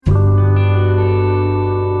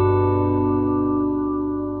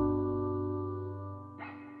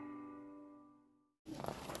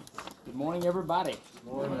morning, everybody.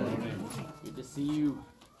 Morning. Good to see you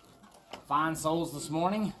fine souls this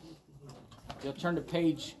morning. You'll turn to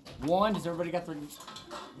page 1. Has everybody got their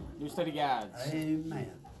new study guides? Amen.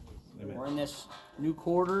 We're in this new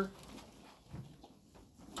quarter.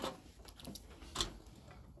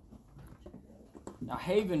 Now,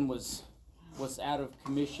 Haven was out of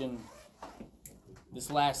commission this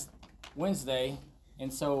last Wednesday,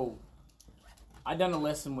 and so I done a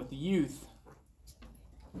lesson with the youth.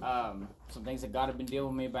 Some things that God had been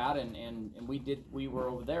dealing with me about, and we were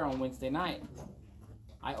over there on Wednesday night.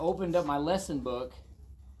 I opened up my lesson book,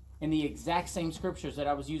 and the exact same scriptures that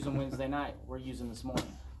I was using Wednesday night we're using this morning.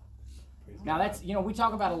 Now that's, we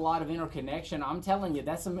talk about a lot of interconnection. I'm telling you,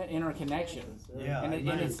 that's some interconnection. Yeah,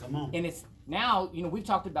 come on. And it's now, we've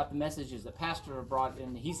talked about the messages that Pastor brought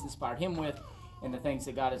and he's inspired him with, and the things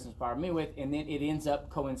that God has inspired me with, and then it ends up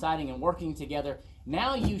coinciding and working together.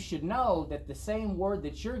 Now you should know that the same word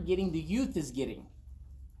that you're getting, the youth is getting.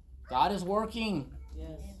 God is working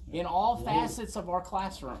in all facets of our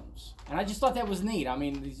classrooms. And I just thought that was neat. I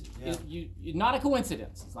mean, not a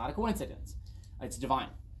coincidence. It's not a coincidence. It's divine.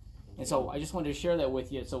 And so I just wanted to share that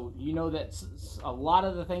with you. So you know that a lot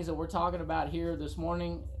of the things that we're talking about here this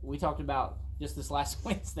morning, we talked about just this last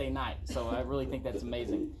Wednesday night. So I really think that's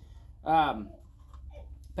amazing.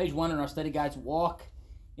 Page 1 in our study guides, walk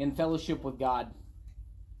in fellowship with God.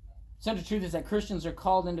 Central truth is that Christians are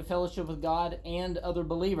called into fellowship with God and other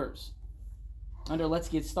believers. Under Let's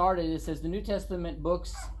Get Started, it says the New Testament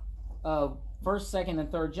books of 1st, 2nd, and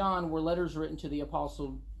 3rd John were letters written to the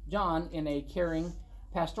Apostle John in a caring,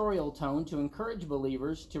 pastoral tone to encourage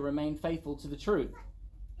believers to remain faithful to the truth.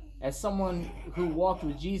 As someone who walked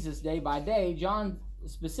with Jesus day by day, John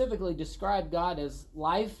specifically described God as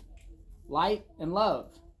life, light, and love.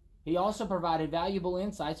 He also provided valuable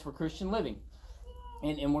insights for Christian living.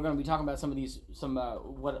 And we're going to be talking about some of these,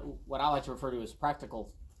 what I like to refer to as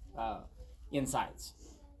practical insights.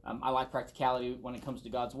 I like practicality when it comes to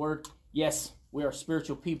God's Word. Yes, we are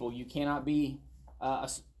spiritual people. You cannot be,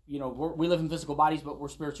 we live in physical bodies, but we're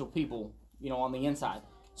spiritual people, on the inside.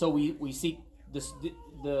 So we seek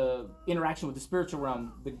the interaction with the spiritual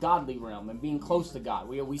realm, the godly realm, and being close to God.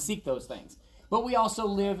 We seek those things. But we also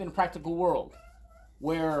live in a practical world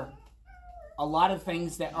where a lot of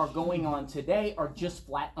things that are going on today are just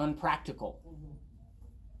flat unpractical.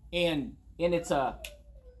 And it's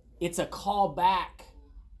a call back,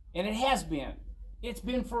 and it has been. It's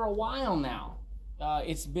been for a while now.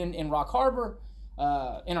 It's been in Rock Harbor,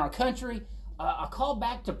 in our country, a call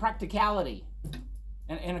back to practicality,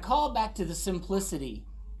 and a call back to the simplicity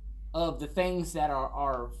of the things that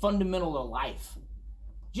are fundamental to life.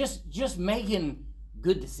 Just making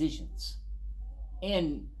good decisions,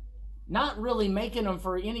 and not really making them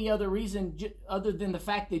for any other reason other than the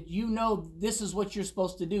fact that this is what you're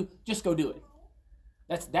supposed to do. Just go do it.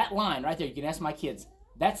 That's that line right there. You can ask my kids.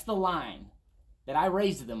 That's the line that I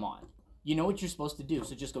raised them on. You know what you're supposed to do,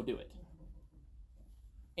 so just go do it.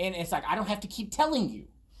 And it's like, I don't have to keep telling you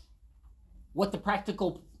what the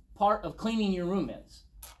practical part of cleaning your room is.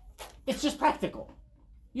 It's just practical.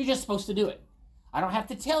 You're just supposed to do it. I don't have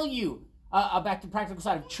to tell you about the practical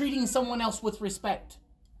side of treating someone else with respect,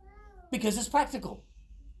 because it's practical.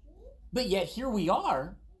 But yet here we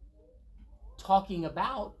are talking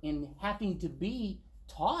about and having to be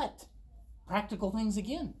taught practical things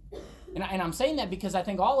again. And I'm saying that because I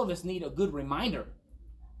think all of us need a good reminder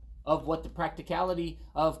of what the practicality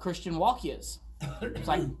of Christian walk is. It's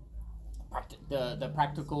like the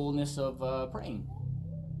practicalness of praying,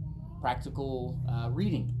 practical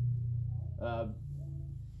reading,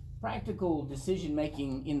 practical decision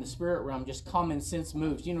making in the spirit realm, just common sense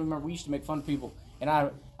moves. Remember we used to make fun of people, and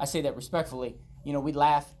I say that respectfully. We'd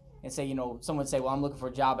laugh and say, someone would say, well, I'm looking for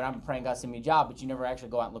a job, and I'm praying God send me a job, but you never actually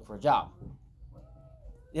go out and look for a job.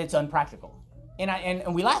 It's unpractical.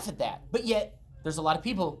 And we laugh at that. But yet, there's a lot of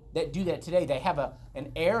people that do that today. They have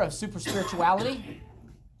an air of super spirituality,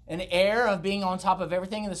 an air of being on top of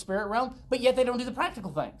everything in the spirit realm, but yet they don't do the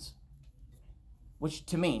practical things. Which,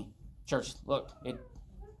 to me, church, look,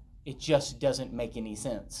 it just doesn't make any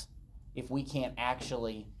sense if we can't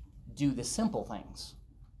actually do the simple things.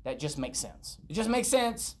 That just makes sense. It just makes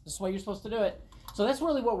sense. This is the way you're supposed to do it. So that's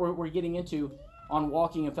really what we're getting into on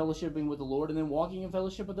walking and fellowshipping with the Lord, and then walking in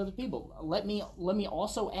fellowship with other people. Let me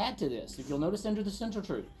also add to this. If you'll notice under the central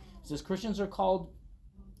truth, it says Christians are called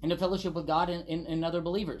into fellowship with God and other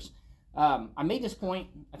believers. I made this point,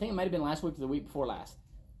 I think it might have been last week or the week before last.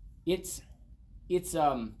 It's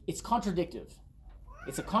contradictive.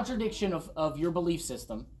 It's a contradiction of your belief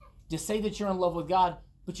system to say that you're in love with God,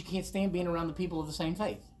 but you can't stand being around the people of the same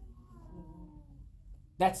faith.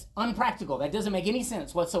 That's unpractical. That doesn't make any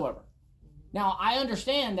sense whatsoever. Now, I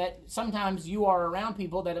understand that sometimes you are around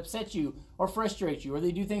people that upset you or frustrate you, or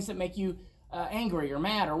they do things that make you angry or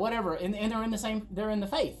mad or whatever, and they're in the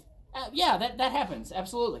faith. Yeah, that happens,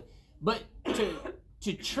 absolutely. But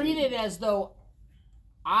to treat it as though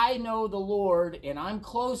I know the Lord and I'm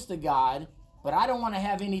close to God, but I don't want to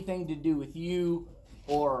have anything to do with you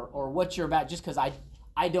or what you're about just because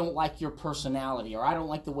I don't like your personality or I don't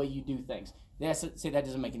like the way you do things. That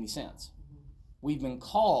doesn't make any sense. We've been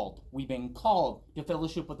called to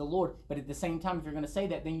fellowship with the Lord, but at the same time, if you're going to say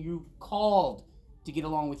that, then you're called to get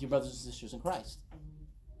along with your brothers and sisters in Christ.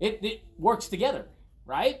 It works together,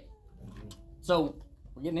 right? So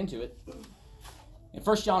we're getting into it. In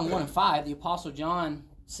 1 John 1:5, the Apostle John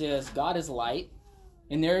says, God is light,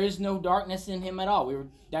 and there is no darkness in him at all.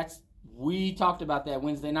 We talked about that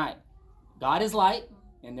Wednesday night. God is light,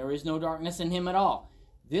 and there is no darkness in him at all.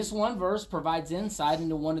 This one verse provides insight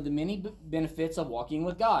into one of the many benefits of walking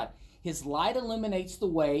with God. His light illuminates the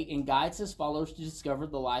way and guides his followers to discover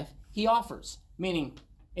the life he offers. Meaning,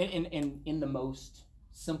 in the most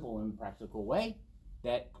simple and practical way,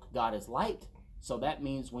 that God is light. So that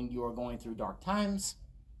means when you are going through dark times,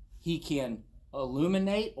 he can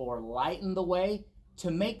illuminate or lighten the way to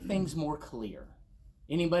make things more clear.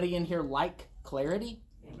 Anybody in here like clarity?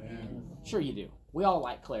 Amen. Sure you do. We all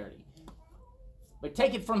like clarity. But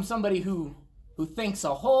take it from somebody who thinks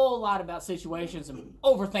a whole lot about situations and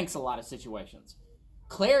overthinks a lot of situations.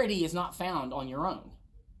 Clarity is not found on your own.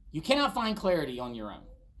 You cannot find clarity on your own.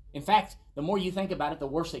 In fact, the more you think about it, the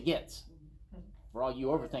worse it gets. For all you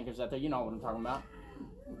overthinkers out there, you know what I'm talking about.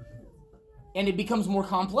 And it becomes more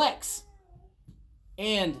complex.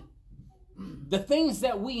 And the things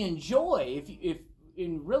that we enjoy, it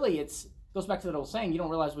goes back to that old saying, you don't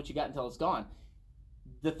realize what you got until it's gone.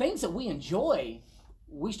 The things that we enjoy,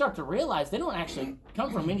 we start to realize they don't actually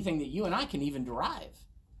come from anything that you and I can even derive.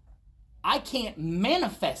 I can't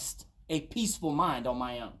manifest a peaceful mind on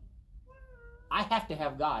my own. I have to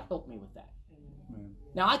have God help me with that. Amen.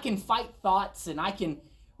 Now I can fight thoughts and I can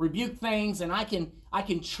rebuke things and I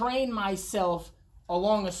can train myself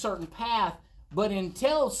along a certain path, but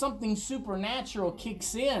until something supernatural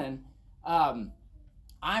kicks in, I'm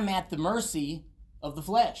at the mercy of the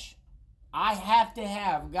flesh. I have to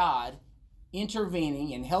have God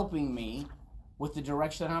intervening and helping me with the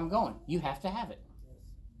direction that I'm going. You have to have it.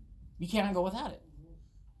 You cannot go without it.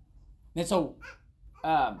 And so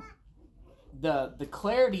the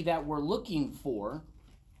clarity that we're looking for,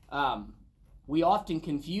 we often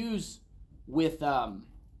confuse with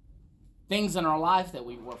things in our life that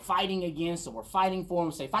we're fighting against or we're fighting for.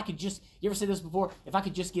 And say, if I could just, you ever said this before? If I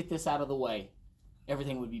could just get this out of the way,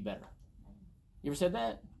 everything would be better. You ever said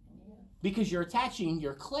that? Because you're attaching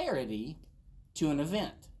your clarity to an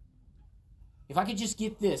event. If I could just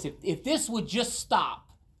get this, if this would just stop,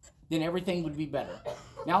 then everything would be better.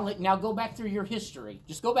 Now go back through your history.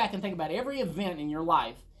 Just go back and think about every event in your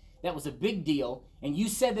life that was a big deal, and you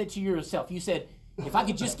said that to yourself. You said, if I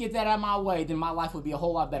could just get that out of my way, then my life would be a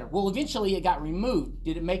whole lot better. Well, eventually it got removed.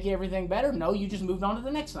 Did it make everything better? No, you just moved on to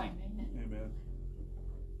the next thing. Amen.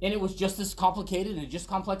 And it was just as complicated and just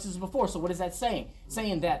complex as before. So what is that saying?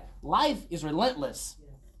 Saying that life is relentless.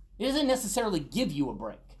 It doesn't necessarily give you a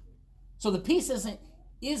break. So the peace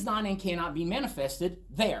is not and cannot be manifested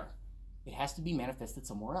there. It has to be manifested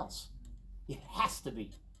somewhere else. It has to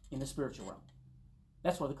be in the spiritual realm.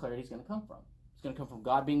 That's where the clarity is going to come from. It's going to come from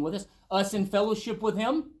God being with us in fellowship with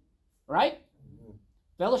him, right?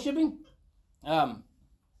 Mm-hmm. Fellowshipping. I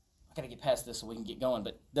got to get past this so we can get going.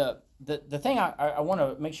 But the thing I want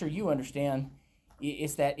to make sure you understand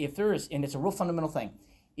is that if there is, and it's a real fundamental thing,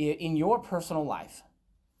 in your personal life,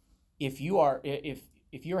 if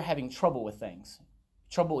you're having trouble with things,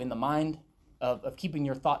 trouble in the mind of keeping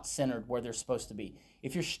your thoughts centered where they're supposed to be,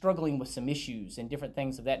 if you're struggling with some issues and different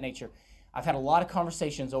things of that nature, I've had a lot of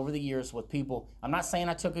conversations over the years with people. I'm not saying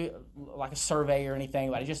I took a survey or anything,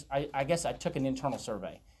 but I guess I took an internal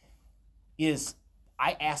survey.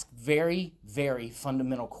 I ask very, very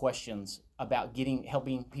fundamental questions about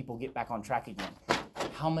helping people get back on track again.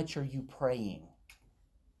 How much are you praying?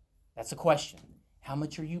 That's a question. How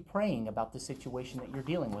much are you praying about the situation that you're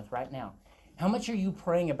dealing with right now? How much are you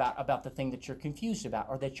praying about the thing that you're confused about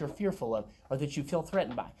or that you're fearful of or that you feel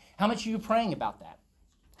threatened by? How much are you praying about that?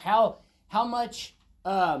 How much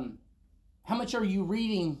are you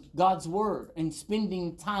reading God's Word and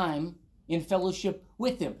spending time in fellowship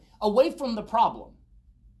with Him? Away from the problem.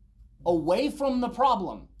 Away from the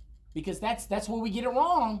problem. Because that's where we get it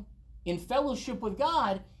wrong in fellowship with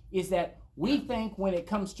God, is that we think when it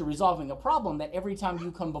comes to resolving a problem that every time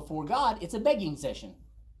you come before God, it's a begging session.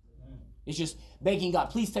 It's just begging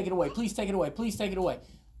God, please take it away, please take it away, please take it away.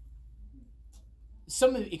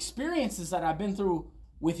 some of the experiences that I've been through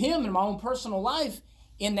with him in my own personal life,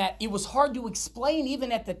 in that it was hard to explain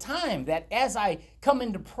even at the time, that as I come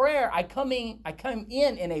into prayer, I come in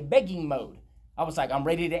a begging mode. I was like, I'm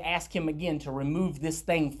ready to ask him again to remove this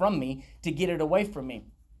thing from me, to get it away from me.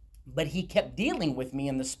 But he kept dealing with me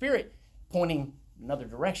in the spirit, pointing another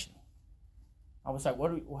direction. I was like,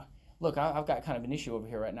 look, I've got kind of an issue over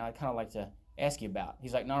here right now. I'd kind of like to ask you about.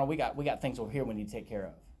 He's like, no, we got things over here we need to take care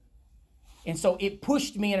of. And so it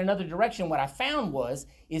pushed me in another direction. What I found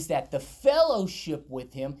is that the fellowship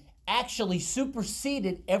with him actually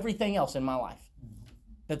superseded everything else in my life.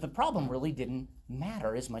 That the problem really didn't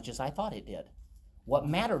matter as much as I thought it did. What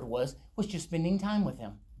mattered was just spending time with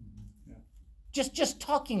him. Just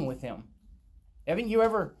talking with him. Haven't you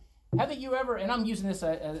ever, and I'm using this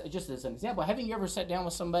just as an example, haven't you ever sat down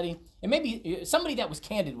with somebody, and maybe somebody that was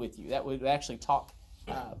candid with you, that would actually talk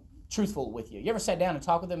truthful with you? You ever sat down and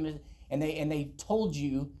talked with them, and they told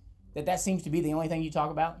you that seems to be the only thing you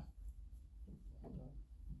talk about?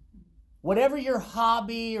 Whatever your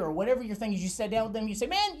hobby or whatever your thing is, you sat down with them, you say,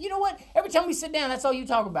 man, you know what? Every time we sit down, that's all you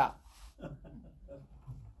talk about.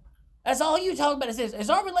 That's all you talk about is this. Is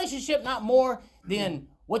our relationship not more than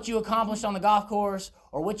what you accomplished on the golf course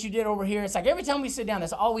or what you did over here? It's like every time we sit down,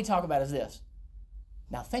 that's all we talk about is this.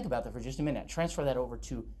 Now think about that for just a minute. Transfer that over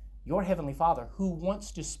to your Heavenly Father, who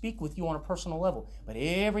wants to speak with you on a personal level. But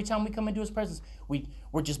every time we come into his presence,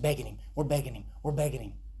 we're just begging him. We're begging him. We're begging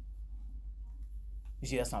him. You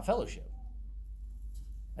see, that's not fellowship.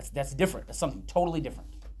 That's different. That's something totally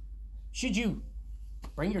different. Should you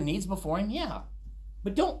bring your needs before him? Yeah.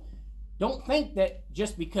 But don't think that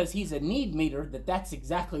just because he's a need meter that's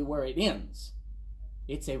exactly where it ends.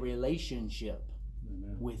 It's a relationship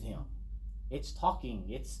with him. It's talking.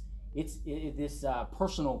 It's this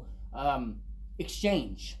personal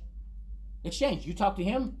exchange. You talk to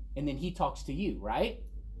him, and then he talks to you, right?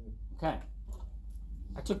 Okay.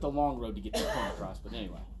 I took the long road to get that point across, but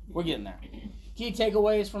anyway, we're getting there. Key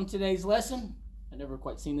takeaways from today's lesson. I've never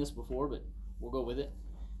quite seen this before, but we'll go with it.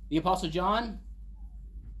 The Apostle John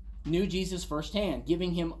knew Jesus firsthand,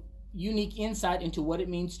 giving him unique insight into what it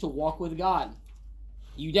means to walk with God.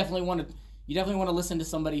 You definitely want to listen to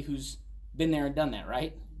somebody who's been there and done that,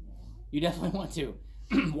 right? You definitely want to.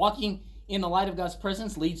 Walking in the light of God's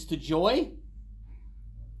presence leads to joy.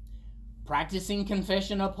 Practicing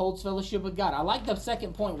confession upholds fellowship with God. I like the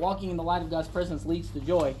second point, walking in the light of God's presence leads to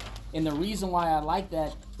joy. And the reason why I like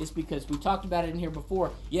that is because we talked about it in here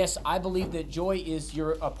before. Yes, I believe that joy is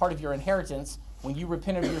a part of your inheritance. When you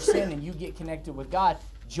repent of your sin and you get connected with God,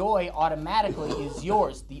 joy automatically is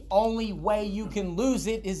yours. The only way you can lose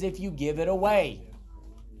it is if you give it away.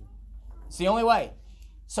 It's the only way.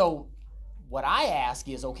 So what I ask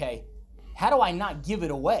is, okay, how do I not give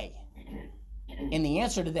it away? And the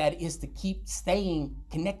answer to that is to keep staying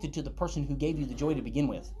connected to the person who gave you the joy to begin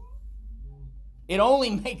with. It only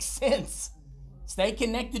makes sense. Stay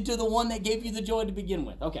connected to the one that gave you the joy to begin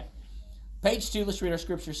with. Okay. Page 2, let's read our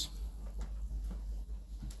scriptures.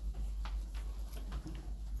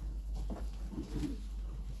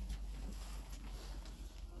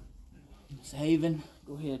 Miss Haven,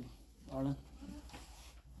 go ahead, Arlen.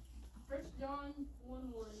 1 John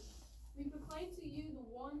 1:1. We proclaim to you the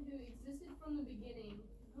one who existed from the beginning,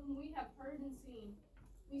 whom we have heard and seen.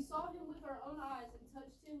 We saw him with our own eyes and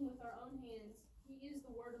touched him with our own hands. He is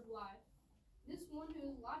the word of life. This one who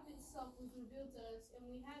is life itself was revealed to us, and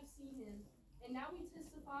we have seen him. And now we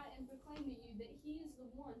testify and proclaim to you that he is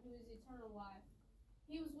the one who is eternal life.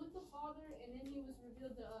 He was with the Father, and then he was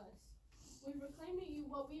revealed to us. We proclaim to you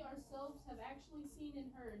what we ourselves have actually seen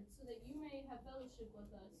and heard, so that you may have fellowship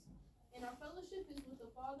with us. And our fellowship is with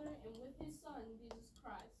the Father and with his Son, Jesus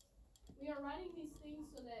Christ. We are writing these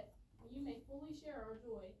things so that you may fully share our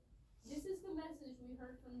joy. This is the message we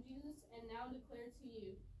heard from Jesus and now declare to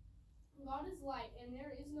you. God is light, and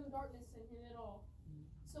there is no darkness in him at all.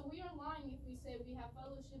 So we are lying if we say we have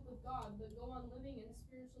fellowship with God, but go on living in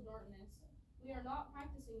spiritual darkness. We are not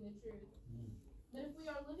practicing the truth. But if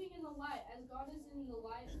we are living in the light, as God is in the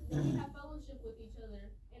light, then we have fellowship with each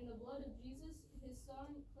other, and the blood of Jesus, his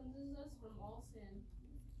Son, cleanses us from all sin.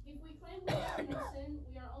 If we claim we have no sin,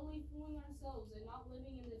 we are only fooling ourselves and not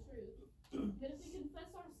living in the truth. But if we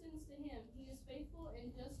confess our sins to him, he is faithful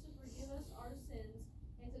and just to forgive us our sins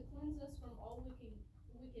and to cleanse us from all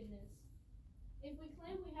wickedness. If we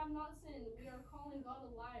claim we have not sinned, we are calling God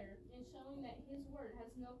a liar and showing that his word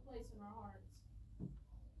has no place in our hearts.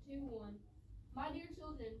 2:1. My dear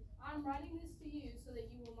children, I am writing this to you so that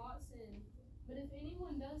you will not sin. But if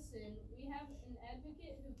anyone does sin, we have an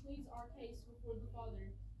advocate who pleads our case before the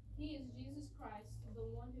Father. He is Jesus Christ, the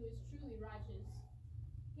one who is truly righteous.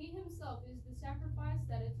 He himself is the sacrifice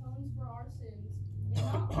that atones for our sins, and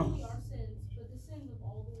not only our sins, but the sins of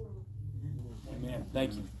all the world. Amen.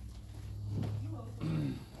 Thank you.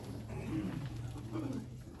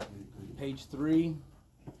 Page 3,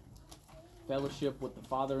 fellowship with the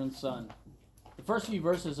Father and Son. The first few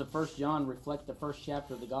verses of 1 John reflect the first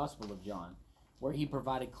chapter of the Gospel of John, where he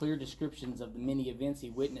provided clear descriptions of the many events he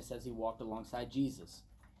witnessed as he walked alongside Jesus.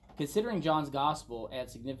 Considering John's Gospel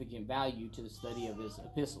adds significant value to the study of his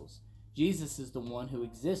epistles. Jesus is the one who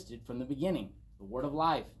existed from the beginning, the Word of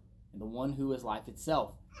life, and the one who is life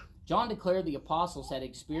itself. John declared the apostles had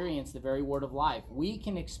experienced the very Word of life. We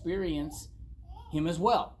can experience him as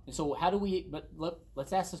well. And so how do we, but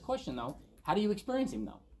let's ask this question though. How do you experience him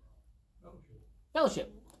though?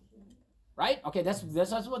 Fellowship. Right? Okay, that's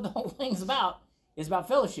what the whole thing's about. It's about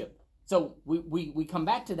fellowship. So we come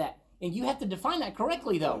back to that. And you have to define that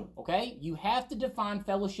correctly though. Okay? You have to define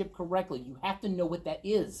fellowship correctly. You have to know what that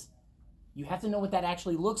is. You have to know what that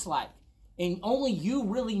actually looks like. And only you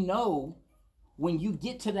really know when you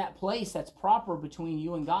get to that place that's proper between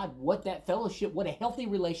you and God, what that fellowship, what a healthy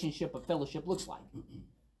relationship of fellowship looks like.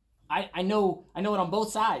 I know it on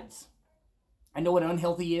both sides. I know what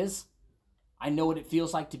unhealthy is. I know what it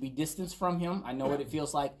feels like to be distanced from him. I know what it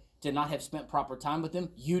feels like to not have spent proper time with him.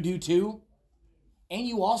 You do too. And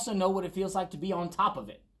you also know what it feels like to be on top of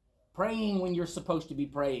it. Praying when you're supposed to be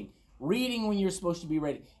praying. Reading when you're supposed to be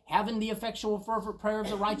reading. Having the effectual fervent prayer of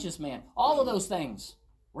the righteous man. All of those things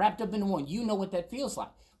wrapped up into one. You know what that feels like.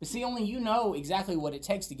 But see, only you know exactly what it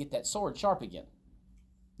takes to get that sword sharp again.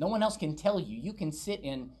 No one else can tell you. You can sit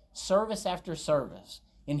in service after service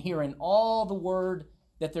and hearing all the word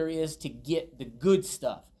that there is to get the good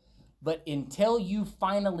stuff. But until you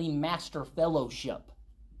finally master fellowship,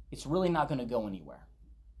 it's really not going to go anywhere.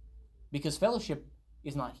 Because fellowship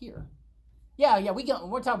is not here. Yeah, we're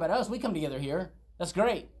talking about us. We come together here. That's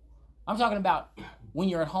great. I'm talking about when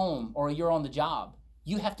you're at home or you're on the job.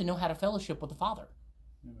 You have to know how to fellowship with the Father.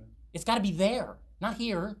 Amen. It's got to be there, not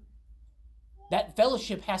here. That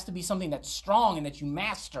fellowship has to be something that's strong and that you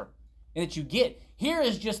master and that you get. Here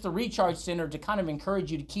is just the recharge center to kind of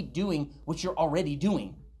encourage you to keep doing what you're already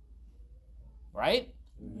doing. Right?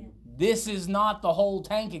 Mm-hmm. This is not the whole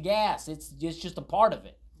tank of gas. It's just a part of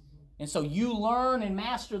it. And so you learn and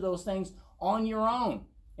master those things on your own.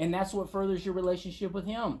 And that's what furthers your relationship with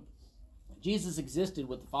him. Jesus existed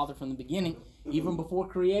with the Father from the beginning, even before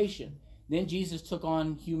creation. Then Jesus took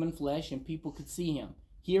on human flesh and people could see him,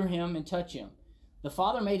 hear him, and touch him. The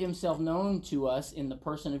Father made himself known to us in the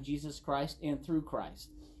person of Jesus Christ and through Christ.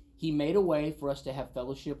 He made a way for us to have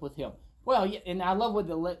fellowship with him. Well, yeah, and I love what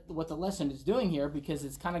the lesson is doing here, because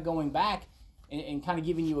it's kind of going back and kind of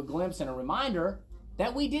giving you a glimpse and a reminder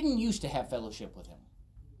that we didn't used to have fellowship with him.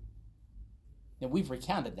 And we've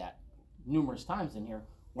recounted that numerous times in here,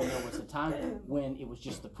 when there was a time when it was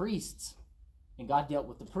just the priests, and God dealt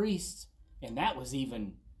with the priests, and that was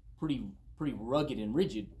even pretty rugged and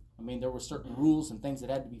rigid. I mean, there were certain rules and things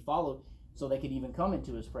that had to be followed so they could even come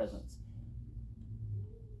into his presence.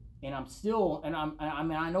 And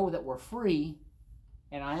I know that we're free,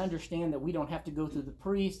 and I understand that we don't have to go through the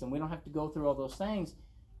priest, and we don't have to go through all those things,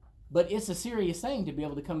 but it's a serious thing to be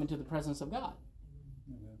able to come into the presence of God.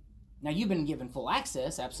 Mm-hmm. Now, you've been given full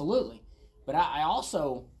access, absolutely, but I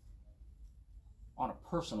also, on a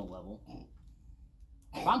personal level,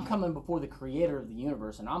 if I'm coming before the creator of the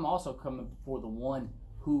universe, and I'm also coming before the one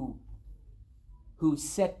who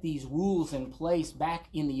set these rules in place back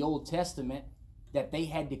in the Old Testament, that they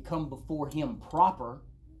had to come before him proper,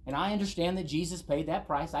 and I understand that Jesus paid that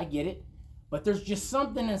price, I get it, but there's just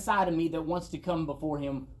something inside of me that wants to come before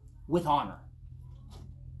him with honor.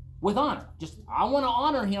 With honor. Just, I want to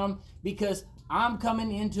honor him because I'm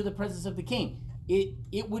coming into the presence of the King.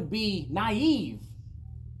 It would be naive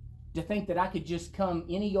to think that I could just come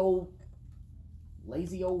any old,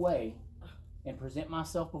 lazy old way and present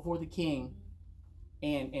myself before the King.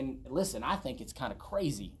 And listen, I think it's kind of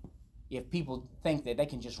crazy if people think that they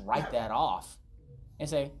can just write that off and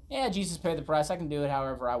say, yeah, Jesus paid the price, I can do it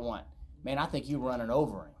however I want. Man, I think you're running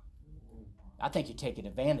over him. I think you're taking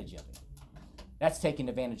advantage of him. That's taking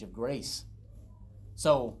advantage of grace.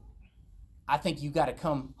 So I think you got to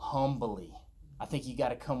come humbly. I think you got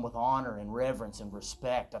to come with honor and reverence and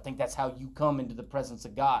respect. I think that's how you come into the presence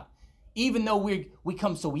of God. Even though we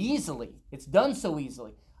come so easily, it's done so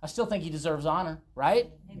easily, I still think he deserves honor,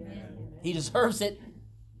 right? Amen. He deserves it.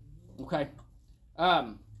 Okay.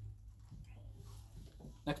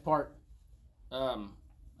 Next part.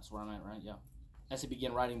 That's where I'm at, right? Yeah. As he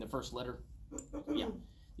began writing the first letter. Yeah.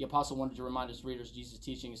 The apostle wanted to remind his readers Jesus'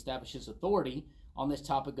 teaching establishes authority on this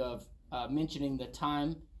topic of mentioning the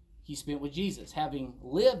time he spent with Jesus. Having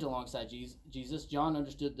lived alongside Jesus, John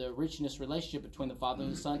understood the richness relationship between the Father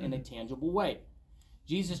and the Son in a tangible way.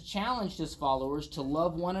 Jesus challenged his followers to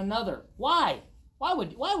love one another. Why? Why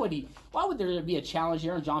would there be a challenge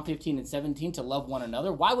here in John 15 and 17 to love one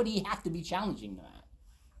another? Why would he have to be challenging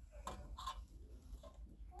that?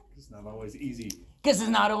 It's not always easy. Because it's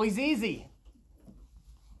not always easy.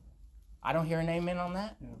 I don't hear an amen on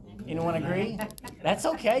that. Anyone agree? That's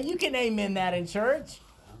okay. You can amen that in church.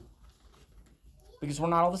 Because we're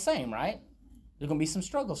not all the same, right? There's going to be some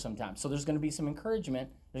struggle sometimes. So there's going to be some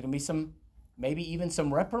encouragement. There's going to be some, maybe even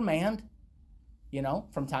some reprimand,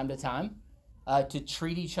 from time to time, to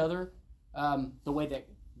treat each other the way that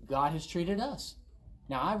God has treated us.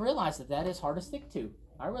 Now, I realize that is hard to stick to.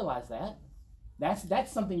 I realize that.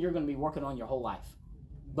 That's something you're going to be working on your whole life.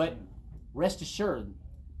 But rest assured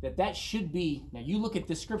that should be, now you look at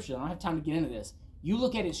this scripture, I don't have time to get into this. You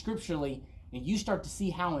look at it scripturally, and you start to see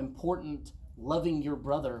how important loving your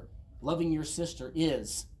brother, loving your sister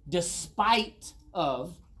is, despite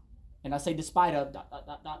of, and I say despite of,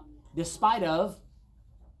 despite of,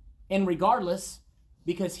 and regardless,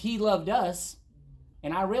 because he loved us,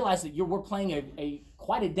 and I realize that we're playing a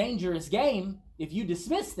quite a dangerous game if you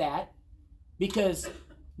dismiss that, because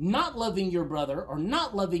not loving your brother or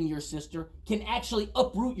not loving your sister can actually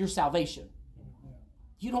uproot your salvation.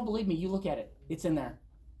 If you don't believe me, you look at it. It's in there.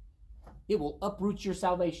 It will uproot your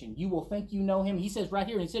salvation. You will think you know him. He says right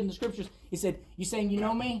here, he said in the scriptures, he said, you saying you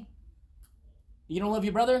know me? You don't love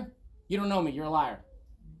your brother? You don't know me. You're a liar.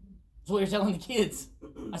 That's what you're telling the kids.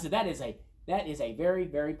 I said, that is a very,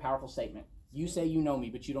 very powerful statement. You say you know me,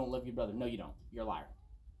 but you don't love your brother. No, you don't. You're a liar.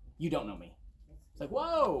 You don't know me. It's like,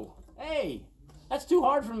 whoa, hey, that's too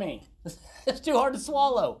hard for me. It's too hard to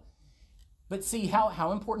swallow. But see,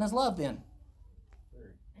 how important is love then?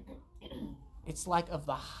 It's like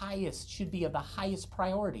should be of the highest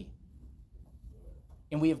priority.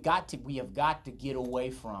 And we have got to get away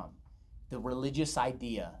from the religious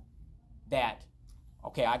idea that,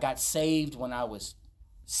 okay, I got saved when I was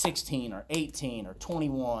 16 or 18 or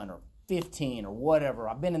 21 or 15 or whatever.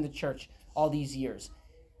 I've been in the church all these years.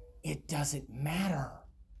 It doesn't matter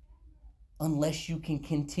unless you can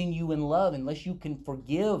continue in love, unless you can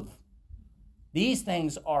forgive. These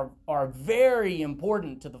things are very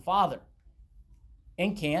important to the Father,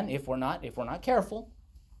 and can, if we're not careful,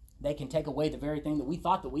 they can take away the very thing that we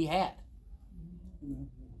thought that we had.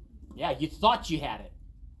 Yeah, you thought you had it,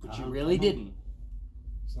 but you really didn't.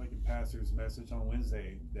 It's like in Pastor's message on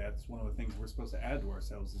Wednesday. That's one of the things we're supposed to add to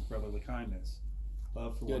ourselves is brotherly kindness,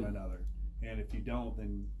 love for one another. And if you don't,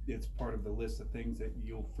 then it's part of the list of things that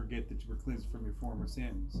you'll forget that you were cleansed from your former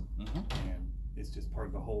sins. Mm-hmm. And it's just part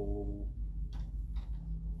of the whole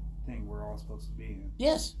thing we're all supposed to be in.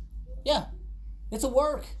 Yes. Yeah. It's a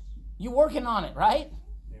work. You're working on it, right?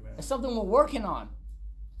 Amen. It's something we're working on.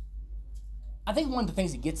 I think one of the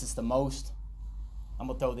things that gets us the most, I'm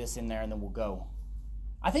going to throw this in there and then we'll go.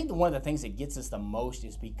 I think that one of the things that gets us the most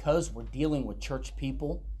is because we're dealing with church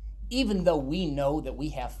people, even though we know that we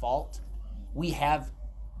have fault,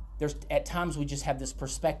 there's at times we just have this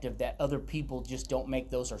perspective that other people just don't make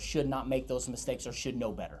those or should not make those mistakes or should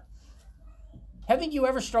know better. Haven't you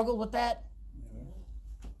ever struggled with that?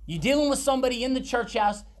 You're dealing with somebody in the church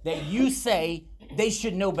house that you say they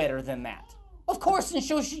should know better than that. Of course, and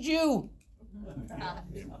so should you.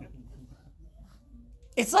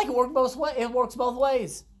 It's like it works both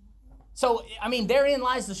ways. So, I mean, therein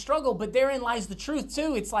lies the struggle, but therein lies the truth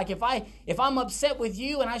too. It's like if I'm upset with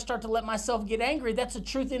you and I start to let myself get angry, that's a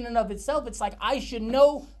truth in and of itself. It's like I should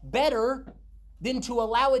know better than to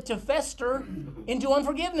allow it to fester into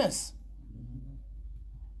unforgiveness.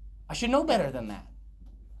 I should know better than that.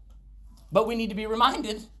 But we need to be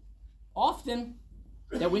reminded often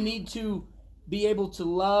that we need to be able to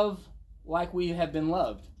love like we have been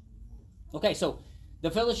loved. Okay, so the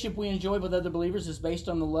fellowship we enjoy with other believers is based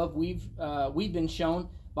on the love we've been shown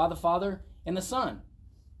by the Father and the Son.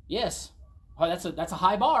 Yes, oh, that's a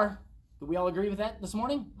high bar. Do we all agree with that this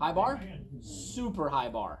morning? High bar? Super high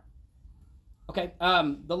bar. Okay,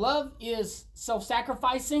 the love is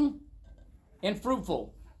self-sacrificing and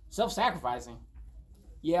fruitful. Self-sacrificing.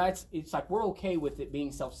 Yeah, it's like we're okay with it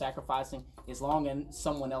being self-sacrificing as long as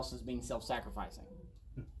someone else is being self-sacrificing.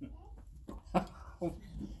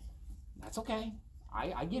 That's okay.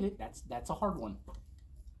 I get it. That's a hard one.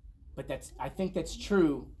 But I think that's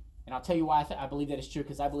true, and I'll tell you why I believe that is true,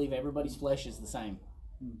 because I believe everybody's flesh is the same.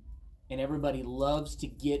 And everybody loves to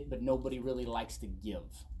get, but nobody really likes to give.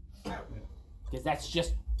 Because that's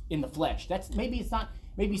just in the flesh. Maybe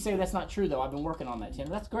you say that's not true, though. I've been working on that,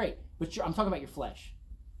 Tanner. That's great. But I'm talking about your flesh.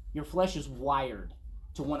 Your flesh is wired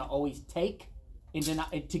to want to always take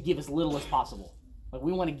and to give as little as possible. Like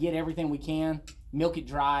we want to get everything we can, milk it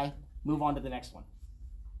dry, move on to the next one.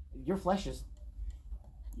 Your flesh is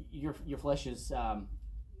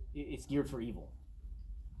it's geared for evil.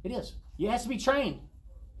 It is. It has to be trained.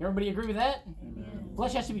 Everybody agree with that? Amen.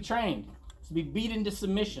 Flesh has to be trained. It's to be beat into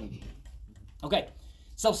submission. Okay.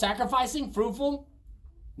 Self-sacrificing, fruitful,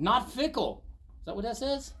 not fickle. Is that what that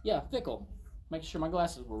says? Yeah, fickle. Making sure my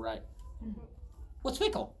glasses were right. What's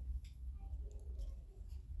fickle?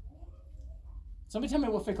 Somebody tell me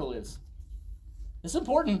what fickle is. It's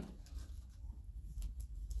important.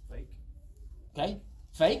 Fake. Okay.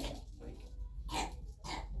 Fake.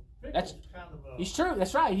 That's kind of he's true.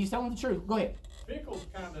 That's right. He's telling the truth. Go ahead. Fickle's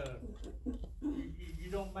kind of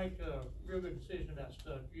you don't make a real good decision about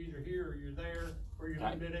stuff. You're either here or you're there, or you're a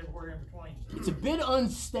little bit everywhere in between. It's a bit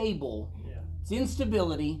unstable. Yeah. It's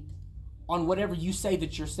instability on whatever you say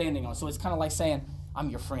that you're standing on. So it's kind of like saying, I'm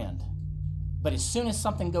your friend. But as soon as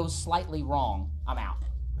something goes slightly wrong, I'm out.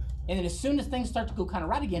 And then as soon as things start to go kind of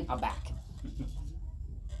right again, I'm back.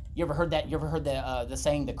 You ever heard that? You ever heard the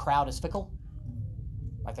saying, the crowd is fickle?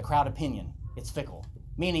 Like the crowd opinion. It's fickle.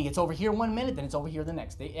 Meaning it's over here 1 minute, then it's over here the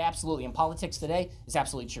next. Absolutely. In politics today, it's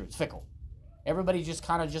absolutely true. It's fickle. Everybody just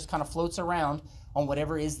kind of floats around on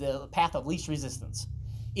whatever is the path of least resistance.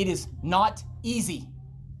 It is not easy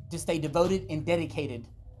to stay devoted and dedicated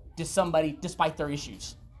to somebody despite their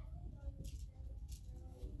issues.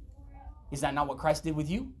 Is that not what Christ did with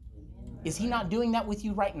you? Is he not doing that with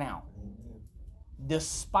you right now?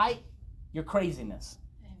 Despite your craziness.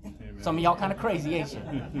 Amen. Some of y'all kind of crazy, ain't you?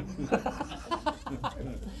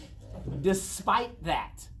 Despite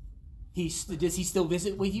that, does he still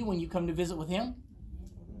visit with you when you come to visit with him?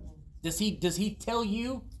 Does he tell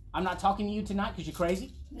you, I'm not talking to you tonight because you're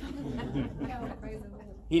crazy?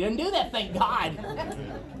 He didn't do that, thank God.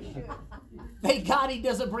 Thank God he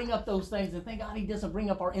doesn't bring up those things, and thank God he doesn't bring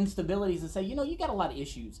up our instabilities and say, you got a lot of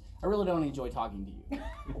issues. I really don't enjoy talking to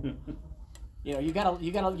you.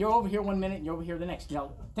 You're over here 1 minute and you're over here the next.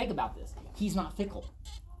 Think about this. He's not fickle.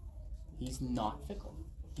 He's not fickle.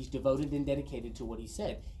 He's devoted and dedicated to what he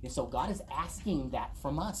said. And so God is asking that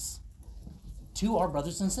from us, to our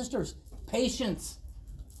brothers and sisters. Patience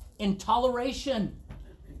and tolerance.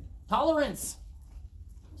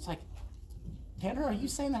 It's like, Tanner, are you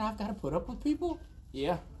saying that I've got to put up with people?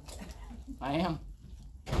 Yeah, I am.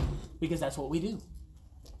 Because that's what we do.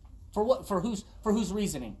 For what? For whose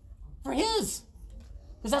reasoning? For his.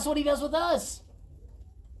 Because that's what he does with us.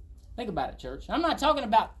 Think about it, church. I'm not talking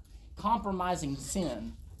about compromising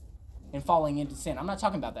sin and falling into sin. I'm not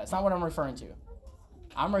talking about that. That's not what I'm referring to.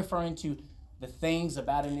 I'm referring to the things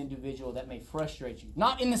about an individual that may frustrate you.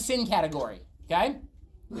 Not in the sin category, okay?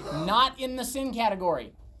 Not in the sin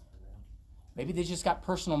category. Maybe they just got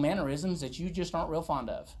personal mannerisms that you just aren't real fond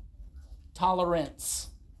of. Tolerance,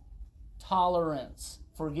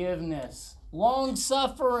 forgiveness,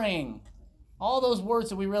 long-suffering. All those words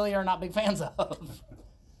that we really are not big fans of,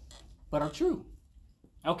 but are true.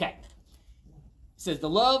 Okay. It says the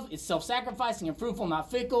love is self-sacrificing and fruitful,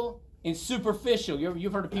 not fickle, and superficial.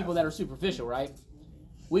 You've heard of people that are superficial, right?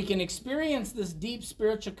 We can experience this deep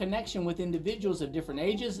spiritual connection with individuals of different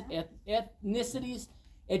ages, ethnicities,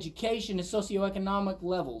 education, and socioeconomic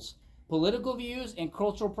levels, political views, and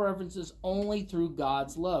cultural preferences only through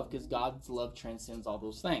God's love, because God's love transcends all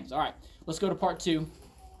those things. All right, let's go to part 2,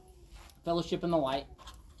 fellowship in the light.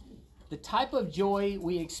 The type of joy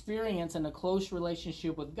we experience in a close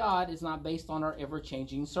relationship with God is not based on our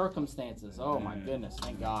ever-changing circumstances. Oh, my goodness,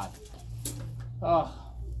 thank God. Oh, all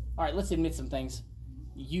right, let's admit some things.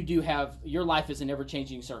 Your life is an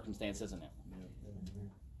ever-changing circumstance, isn't it?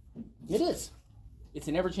 It is. It's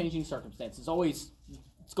an ever-changing circumstance.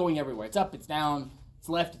 It's going everywhere. It's up, it's down, it's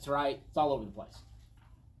left, it's right, it's all over the place.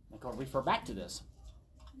 I'll refer back to this.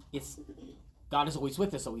 God is always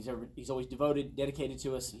with us, so he's always devoted, dedicated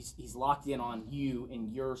to us. He's locked in on you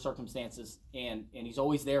and your circumstances, and he's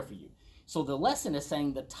always there for you. So the lesson is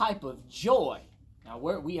saying the type of joy. Now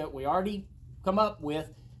we already come up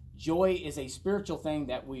with joy is a spiritual thing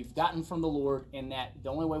that we've gotten from the Lord, and that the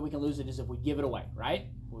only way we can lose it is if we give it away, right?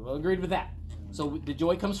 We've all agreed with that. So the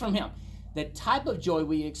joy comes from him. The type of joy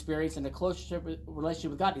we experience in a close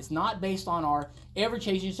relationship with God is not based on our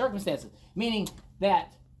ever-changing circumstances, meaning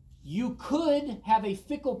that you could have a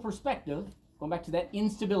fickle perspective, going back to that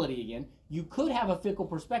instability again, you could have a fickle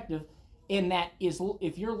perspective in that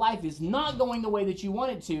if your life is not going the way that you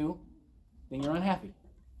want it to, then you're unhappy.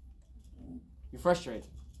 You're frustrated.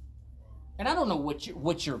 And I don't know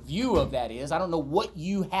what your view of that is. I don't know what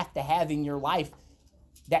you have to have in your life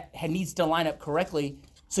that needs to line up correctly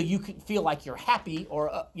so you can feel like you're happy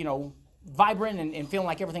or vibrant and feeling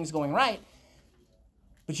like everything's going right.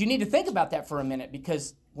 But you need to think about that for a minute,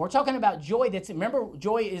 because we're talking about joy remember,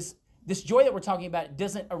 this joy that we're talking about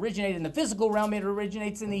doesn't originate in the physical realm, it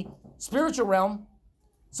originates in the spiritual realm.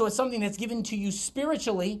 So it's something that's given to you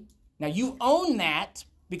spiritually. Now you own that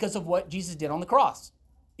because of what Jesus did on the cross.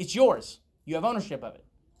 It's yours. You have ownership of it.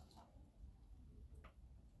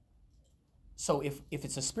 So if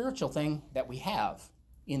it's a spiritual thing that we have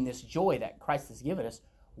in this joy that Christ has given us,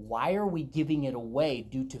 why are we giving it away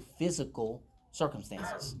due to physical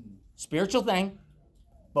circumstances? Spiritual thing,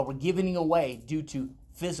 but we're giving it away due to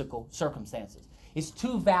physical circumstances. It's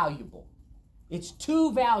too valuable. It's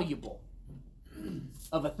too valuable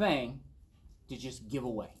of a thing to just give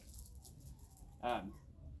away. As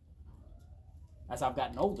I've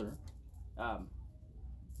gotten older,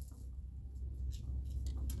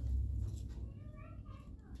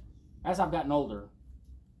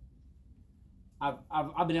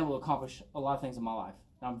 I've been able to accomplish a lot of things in my life.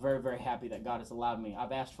 And I'm very, very happy that God has allowed me.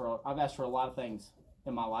 I've asked for a lot of things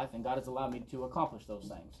in my life, and God has allowed me to accomplish those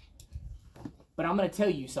things. But I'm going to tell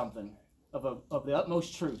you something of the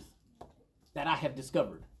utmost truth that I have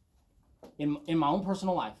discovered in my own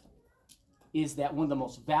personal life, is that one of the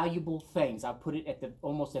most valuable things, I put it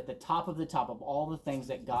almost at the top of all the things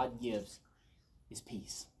that God gives, is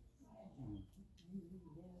peace.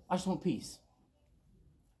 I just want peace.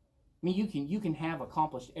 I mean, you can have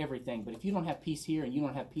accomplished everything, but if you don't have peace here and you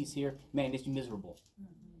don't have peace here, man, it's miserable.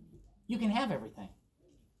 You can have everything.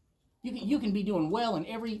 You can be doing well in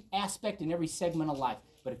every aspect and every segment of life,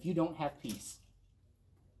 but if you don't have peace,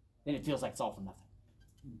 then it feels like it's all for nothing.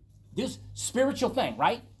 This spiritual thing,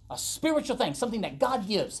 right? A spiritual thing, something that God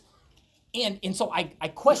gives. And so I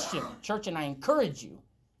question, church, and I encourage you,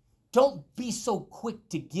 don't be so quick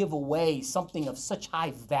to give away something of such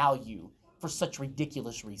high value for such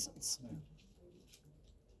ridiculous reasons.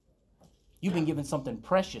 You've been given something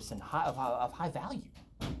precious and of high value.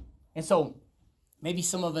 And so maybe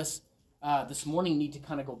some of us this morning need to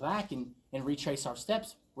kind of go back and retrace our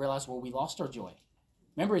steps, realize where we lost our joy.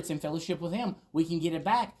 Remember, it's in fellowship with Him. We can get it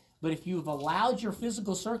back. But if you've allowed your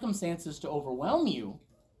physical circumstances to overwhelm you,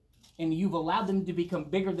 and you've allowed them to become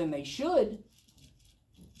bigger than they should,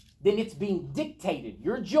 then it's being dictated.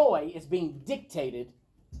 Your joy is being dictated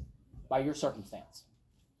by your circumstance.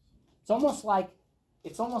 It's almost like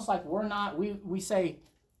we say,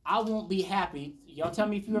 I won't be happy. Y'all tell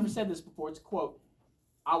me if you ever said this before. It's a quote.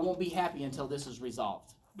 I won't be happy until this is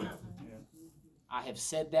resolved. Yeah. I have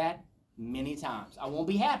said that many times. I won't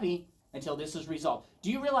be happy until this is resolved.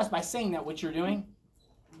 Do you realize by saying that what you're doing?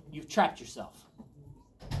 You've trapped yourself.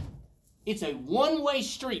 It's a one-way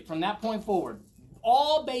street from that point forward,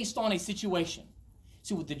 all based on a situation.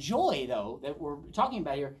 See, with the joy, though, that we're talking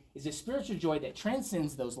about here is a spiritual joy that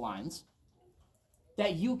transcends those lines,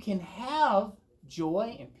 that you can have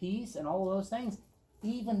joy and peace and all of those things,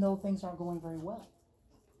 even though things aren't going very well.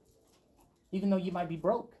 Even though you might be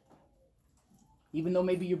broke. Even though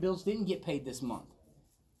maybe your bills didn't get paid this month.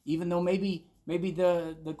 Even though maybe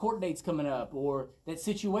the court date's coming up, or that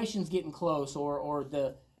situation's getting close, or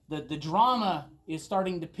the drama is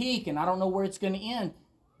starting to peak and I don't know where it's going to end.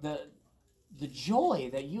 The joy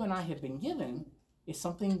that you and I have been given is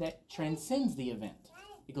something that transcends the event.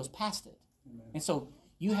 It goes past it. Amen. And so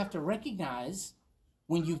you have to recognize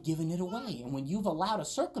when you've given it away and when you've allowed a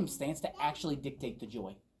circumstance to actually dictate the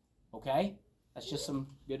joy. Okay? That's just some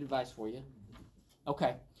good advice for you.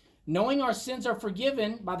 Okay. Knowing our sins are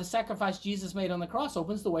forgiven by the sacrifice Jesus made on the cross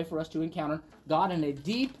opens the way for us to encounter God in a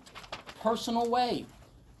deep, personal way.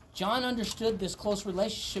 John understood this close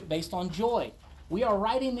relationship based on joy. We are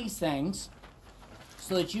writing these things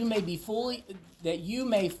so that you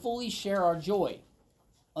may fully share our joy.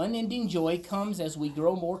 Unending joy comes as we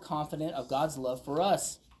grow more confident of God's love for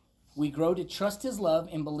us. We grow to trust His love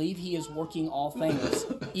and believe He is working all things,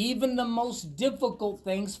 even the most difficult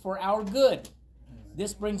things, for our good.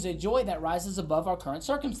 This brings a joy that rises above our current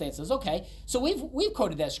circumstances. Okay, so we've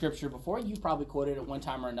quoted that scripture before. You've probably quoted it one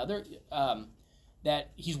time or another,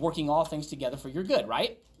 that He's working all things together for your good,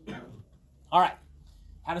 right? All right,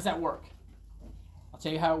 how does that work? I'll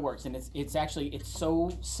tell you how it works, and it's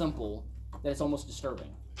so simple that it's almost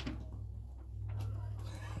disturbing.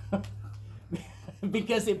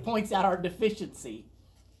 Because it points out our deficiency.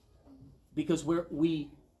 Because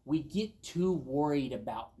we get too worried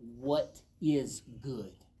about what is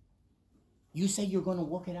good. You say you're going to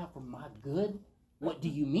work it out for my good? What do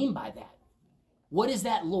you mean by that? What is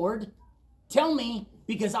that, Lord? Tell me,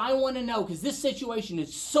 because I want to know, because this situation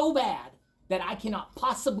is so bad that I cannot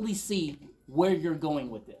possibly see where you're going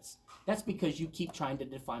with this. That's because you keep trying to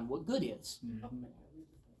define what good is. Mm-hmm.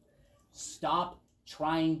 Stop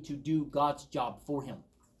trying to do God's job for Him.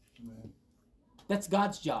 Amen. That's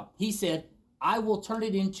God's job. He said, I will turn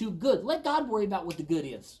it into good. Let God worry about what the good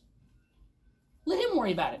is. Let him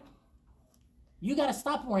worry about it. You got to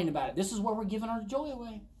stop worrying about it. This is where we're giving our joy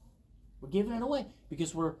away. We're giving it away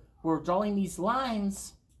because we're drawing these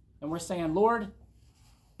lines and we're saying, Lord,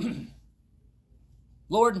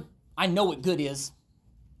 Lord, I know what good is.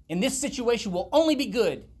 And this situation will only be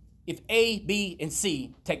good if A, B, and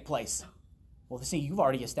C take place. Well, see, you've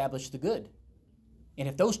already established the good. And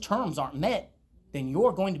if those terms aren't met, then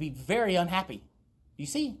you're going to be very unhappy. You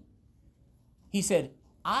see? He said,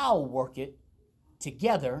 I'll work it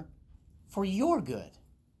together for your good.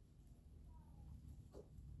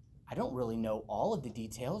 I don't really know all of the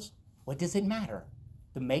details. What does it matter?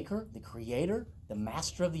 The maker, the creator, the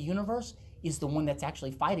master of the universe is the one that's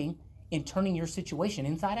actually fighting and turning your situation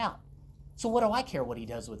inside out. So what do I care what he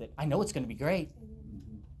does with it? I know it's going to be great.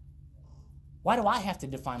 Why do I have to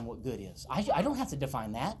define what good is? I don't have to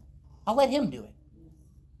define that. I'll let him do it.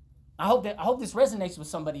 I hope this resonates with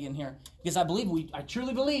somebody in here, because I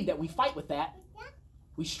truly believe that we fight with that.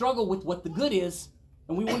 We struggle with what the good is,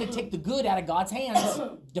 and we want to take the good out of God's hands,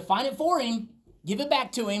 define it for him, give it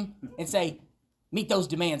back to him, and say, meet those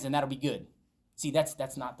demands, and that'll be good. See,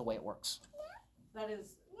 that's not the way it works. That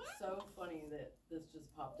is so funny that this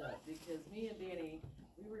just popped up, because me and Danny,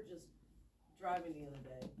 we were just driving the other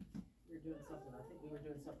day. We were doing something. I think we were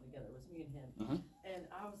doing something together. It was me and him. Mm-hmm. And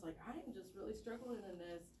I was like, I am just really struggling in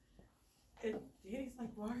this. And Danny's like,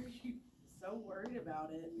 why are you so worried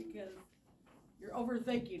about it? Because you're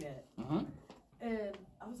overthinking it. Mm-hmm. And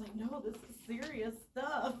I was like, no, this is serious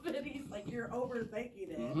stuff. And he's like, you're overthinking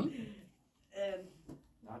it. Mm-hmm. And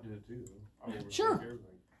I did it too. I sure.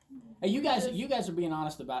 Hey, you guys are being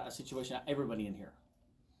honest about a situation. Everybody in here,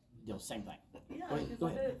 same thing. Yeah, because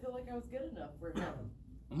I didn't feel like I was good enough for him.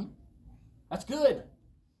 Mm-hmm. That's good.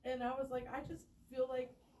 And I was like, I just feel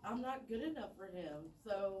like I'm not good enough for him.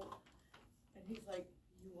 So, and he's like,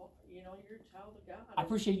 you're a child of God. I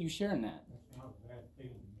appreciate you sharing that. That's not a bad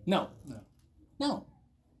feeling. No.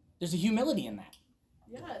 There's a humility in that.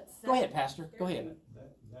 Yeah. It's Go ahead, Pastor. Go ahead.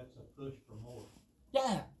 That's a push for more.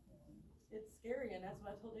 Yeah. It's scary, and that's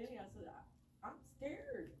what I told Danny. I said, I'm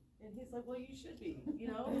scared. And he's like, well, you should be,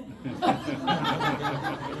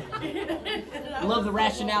 I love the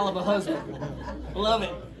rationale of a husband. I love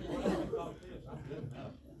it.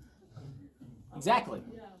 Exactly.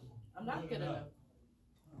 Yeah. I'm not good enough.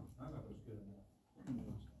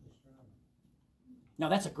 No,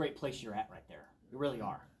 that's a great place you're at right there. You really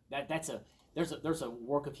are. There's a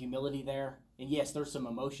work of humility there, and yes, there's some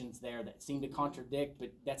emotions there that seem to contradict,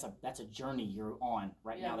 but that's a journey you're on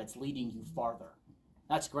right now that's leading you farther.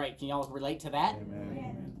 That's great. Can y'all relate to that?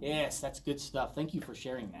 Amen. Yes, that's good stuff. Thank you for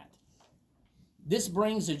sharing that. This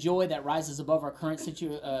brings a joy that rises above our current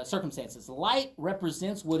circumstances. Light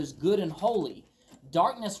represents what is good and holy.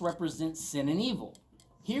 Darkness represents sin and evil.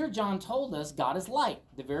 Here, John told us God is light,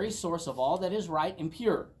 the very source of all that is right and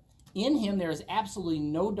pure. In him there is absolutely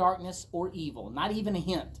no darkness or evil, not even a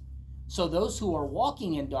hint. So those who are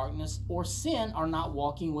walking in darkness or sin are not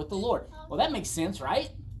walking with the Lord. Well, that makes sense,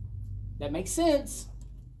 right? That makes sense.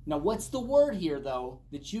 Now, what's the word here, though,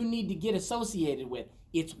 that you need to get associated with?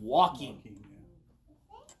 It's walking.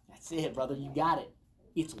 That's it, brother. You got it.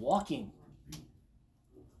 It's walking.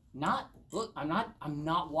 Look, I'm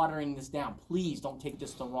not watering this down. Please don't take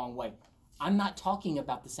this the wrong way. I'm not talking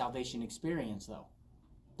about the salvation experience, though.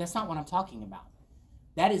 That's not what I'm talking about.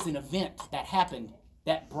 That is an event that happened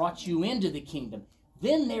that brought you into the kingdom.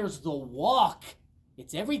 Then there's the walk.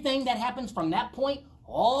 It's everything that happens from that point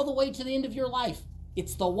all the way to the end of your life.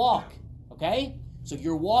 It's the walk, okay? So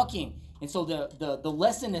you're walking. And so the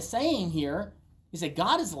lesson is saying here is that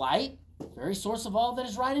God is light, very source of all that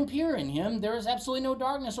is right and pure. In him there is absolutely no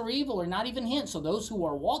darkness or evil or not even hint. So those who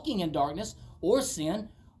are walking in darkness or sin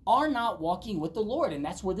are not walking with the Lord. And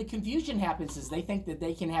that's where the confusion happens, is they think that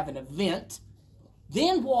they can have an event,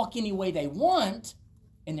 then walk any way they want,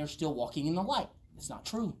 and they're still walking in the light. It's not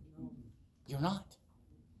true. You're not.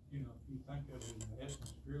 If you think of it in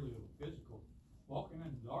essence purely of physical, walking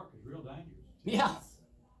in the dark is real dangerous. Yeah.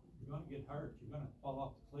 You're going to get hurt. You're going to fall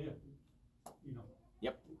off the cliff,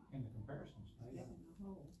 Yep. in the comparison state.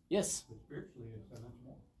 Yes. But spiritually, it's so much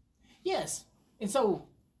more. Yes. And so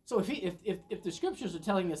if the scriptures are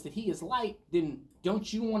telling us that he is light, then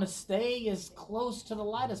don't you want to stay as close to the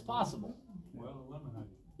light as possible? Well illuminated.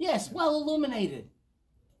 Yes, well illuminated.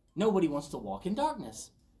 Nobody wants to walk in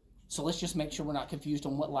darkness. So let's just make sure we're not confused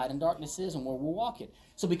on what light and darkness is and where we're walking.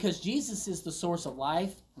 So because Jesus is the source of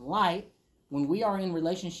life and light, when we are in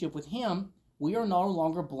relationship with him, we are no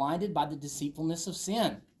longer blinded by the deceitfulness of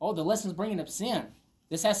sin. Oh, the lesson's bringing up sin.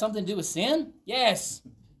 This has something to do with sin? Yes.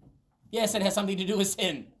 Yes, it has something to do with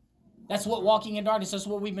sin. That's what walking in darkness, that's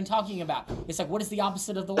what we've been talking about. It's like, what is the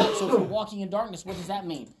opposite of the light? So if you're walking in darkness, what does that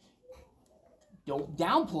mean? Don't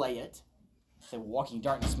downplay it. Say, walking in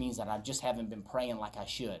darkness means that I just haven't been praying like I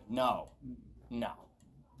should. No.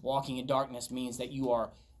 Walking in darkness means that you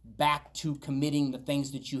are back to committing the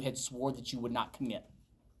things that you had swore that you would not commit.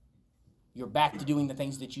 You're back to doing the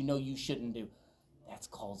things that you know you shouldn't do. That's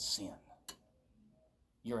called sin.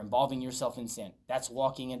 You're involving yourself in sin. That's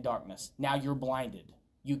walking in darkness. Now you're blinded.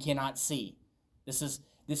 You cannot see. This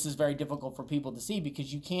is very difficult for people to see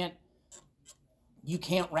because you can't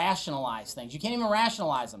rationalize things. You can't even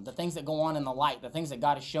rationalize them. The things that go on in the light, the things that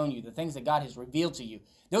God has shown you, the things that God has revealed to you.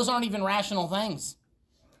 Those aren't even rational things.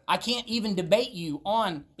 I can't even debate you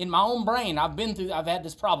on, in my own brain, I've had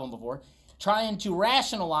this problem before, trying to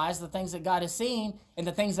rationalize the things that God has seen and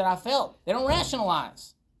the things that I felt. They don't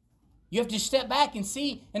rationalize. You have to step back and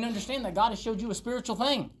see and understand that God has showed you a spiritual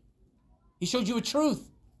thing. He showed you a truth.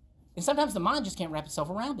 And sometimes the mind just can't wrap itself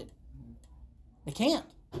around it. They can't.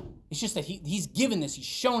 It's just that he's given this. He's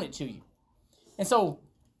shown it to you. And so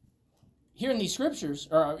here in these scriptures,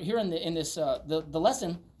 or here in this the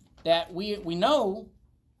lesson, that we know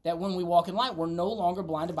that when we walk in light, we're no longer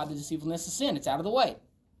blinded by the deceitfulness of sin. It's out of the way.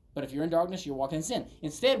 But if you're in darkness, you're walking in sin.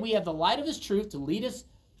 Instead, we have the light of his truth to lead us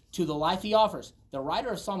to the life he offers. The writer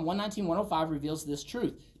of Psalm 119:105 reveals this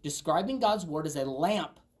truth, describing God's word as a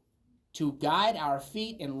lamp to guide our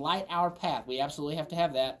feet and light our path. We absolutely have to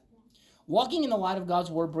have that. Walking in the light of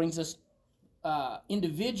God's word brings us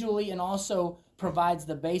individually and also provides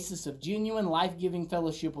the basis of genuine life-giving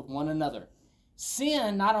fellowship with one another.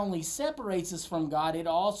 Sin not only separates us from God, it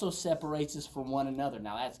also separates us from one another.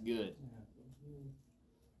 Now that's good.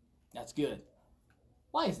 That's good.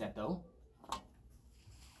 Why is that though?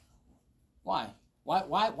 Why?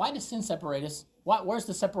 Why does sin separate us? Where's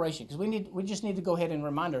the separation? Because we just need to go ahead and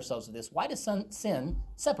remind ourselves of this. Why does sin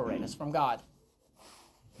separate us from God?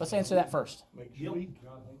 Let's answer that first. Makes you weak.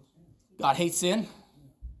 God hates sin.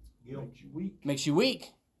 Guilt. Makes you weak. Makes you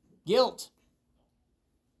weak. Guilt.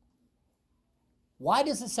 Why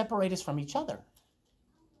does it separate us from each other?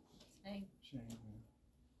 Shame.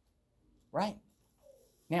 Right.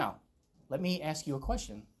 Now, let me ask you a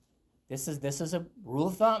question. This is a rule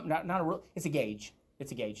of thumb, not a rule. It's a gauge.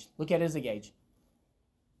 It's a gauge. Look at it as a gauge.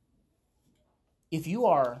 If you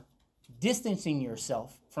are distancing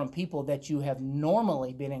yourself from people that you have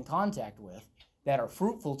normally been in contact with, that are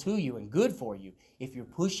fruitful to you and good for you, if you're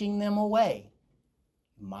pushing them away,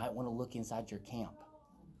 you might want to look inside your camp.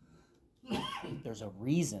 There's a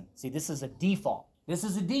reason. See, this is a default. This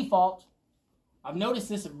is a default. I've noticed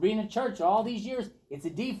this being in church all these years. It's a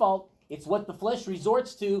default. It's what the flesh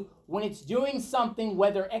resorts to when it's doing something,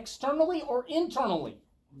 whether externally or internally.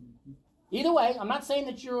 Either way, I'm not saying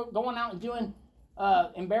that you're going out and doing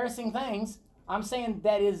embarrassing things. I'm saying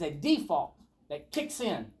that is a default that kicks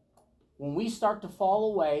in. When we start to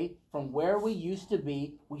fall away from where we used to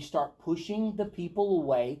be, we start pushing the people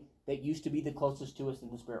away that used to be the closest to us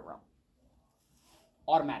in the spirit realm.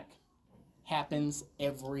 Automatic. Happens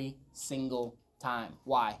every single time.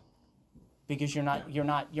 Why? Because you're not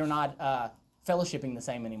fellowshipping the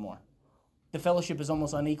same anymore. The fellowship is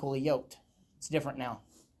almost unequally yoked. It's different now.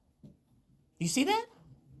 You see that?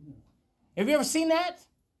 Have you ever seen that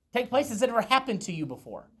take place? Has it ever happened to you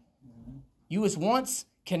before? You was once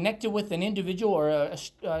connected with an individual or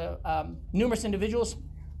numerous individuals,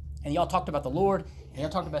 and y'all talked about the Lord, and y'all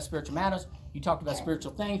talked about spiritual matters, you talked about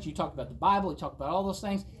spiritual things, you talked about the Bible, you talked about all those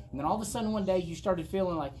things, and then all of a sudden one day you started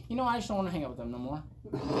feeling like, I just don't want to hang out with them no more.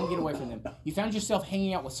 I can get away from them. You found yourself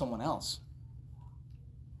hanging out with someone else.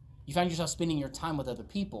 You found yourself spending your time with other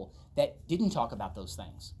people that didn't talk about those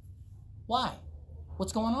things. Why?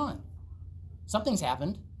 What's going on? Something's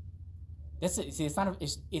happened. It's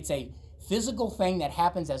a physical thing that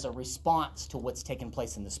happens as a response to what's taking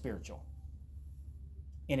place in the spiritual.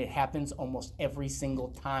 And it happens almost every single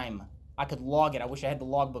time. I could log it. I wish I had the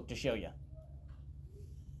logbook to show you.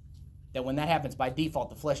 That when that happens, by default,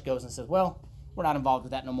 the flesh goes and says, well, we're not involved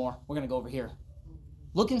with that no more. We're going to go over here.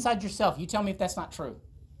 Look inside yourself. You tell me if that's not true.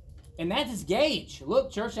 And that is gauge.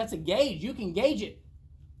 Look, church, that's a gauge. You can gauge it.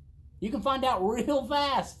 You can find out real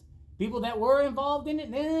fast. People that were involved in it,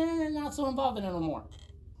 not so involved in it no more.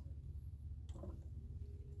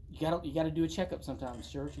 You got to do a checkup sometimes,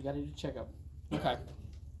 church. You got to do a checkup. Okay.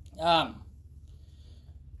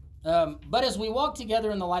 But as we walk together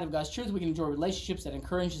in the light of God's truth, we can enjoy relationships that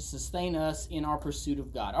encourage and sustain us in our pursuit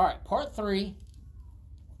of God. All right, part 3.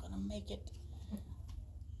 We're going to make it.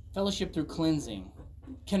 Fellowship through cleansing.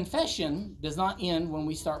 Confession does not end when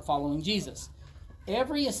we start following Jesus.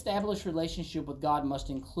 Every established relationship with God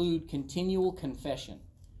must include continual confession.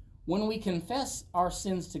 When we confess our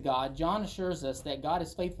sins to God, John assures us that God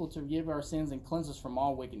is faithful to forgive our sins and cleanse us from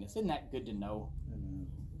all wickedness. Isn't that good to know?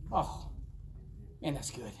 Oh, man,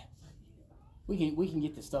 that's good. We can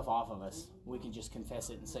get this stuff off of us. We can just confess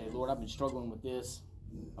it and say, Lord, I've been struggling with this.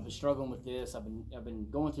 I've been struggling with this. I've been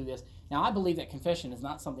going through this. Now, I believe that confession is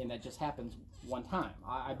not something that just happens one time.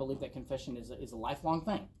 I believe that confession is a lifelong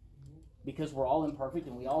thing, because we're all imperfect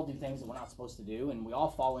and we all do things that we're not supposed to do, and we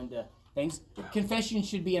all fall into things. Confession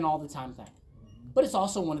should be an all the time thing, but it's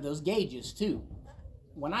also one of those gauges too.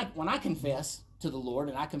 When I confess to the Lord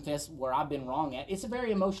and I confess where I've been wrong at, it's a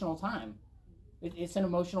very emotional time. It's an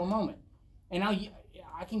emotional moment, and I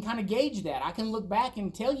can kind of gauge that. I can look back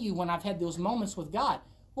and tell you when I've had those moments with God.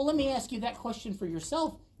 Well, let me ask you that question for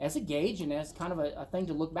yourself as a gauge and as kind of a thing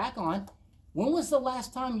to look back on. When was the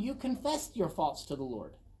last time you confessed your faults to the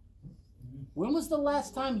Lord? When was the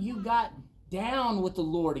last time you got down with the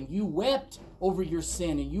Lord and you wept over your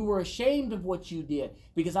sin and you were ashamed of what you did?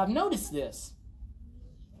 Because I've noticed this.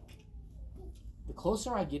 The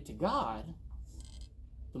closer I get to God,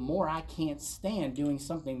 the more I can't stand doing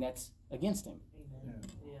something that's against Him. Amen.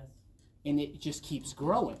 Yes. And it just keeps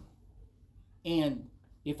growing. And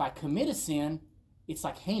if I commit a sin, it's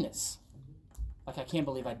like heinous. Like, I can't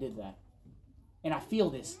believe I did that. And I feel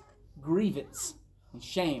this grievance and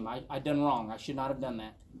shame. I done wrong. I should not have done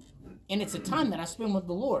that. And it's a time that I spend with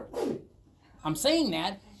the Lord. I'm saying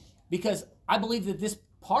that because I believe that this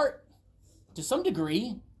part, to some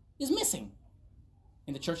degree, is missing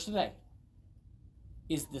in the church today.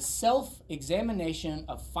 Is the self-examination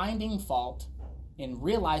of finding fault and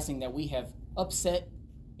realizing that we have upset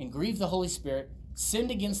and grieved the Holy Spirit,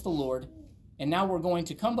 sinned against the Lord, and now we're going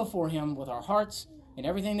to come before Him with our hearts and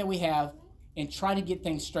everything that we have and try to get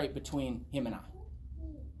things straight between Him and I.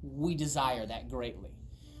 We desire that greatly.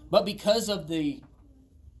 But because of the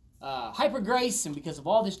hyper grace and because of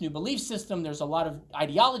all this new belief system, there's a lot of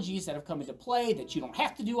ideologies that have come into play that you don't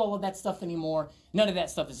have to do all of that stuff anymore. None of that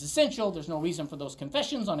stuff is essential. There's no reason for those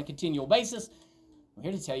confessions on a continual basis. I'm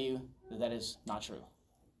here to tell you that that is not true.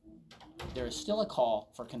 There is still a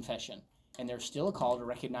call for confession, and there's still a call to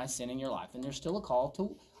recognize sin in your life, and there's still a call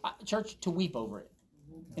to church to weep over it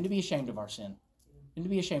and to be ashamed of our sin and to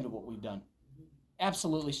be ashamed of what we've done.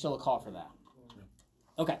 Absolutely still a call for that.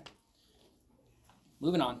 Okay.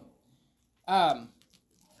 Moving on.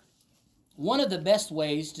 One of the best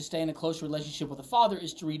ways to stay in a close relationship with the Father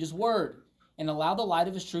is to read His Word and allow the light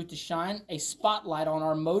of His truth to shine a spotlight on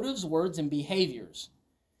our motives, words, and behaviors.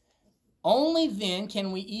 Only then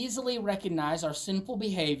can we easily recognize our sinful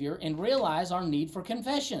behavior and realize our need for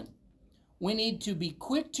confession. We need to be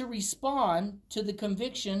quick to respond to the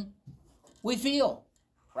conviction we feel,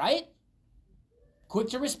 right? Quick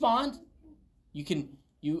to respond.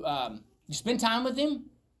 You spend time with Him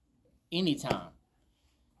anytime.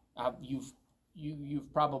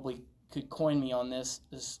 You've probably could coin me on this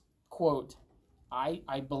quote.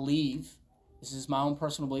 I believe, this is my own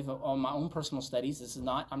personal belief on my own personal studies.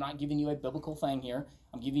 I'm not giving you a biblical thing here.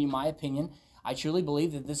 I'm giving you my opinion. I truly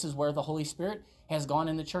believe that this is where the Holy Spirit has gone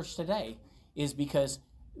in the church today, is because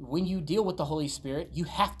when you deal with the Holy Spirit, you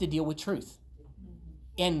have to deal with truth.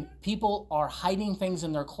 And people are hiding things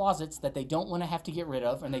in their closets that they don't want to have to get rid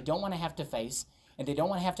of, and they don't want to have to face, and they don't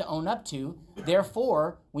want to have to own up to.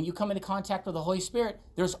 Therefore, when you come into contact with the Holy Spirit,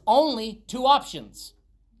 there's only two options.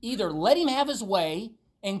 Either let Him have His way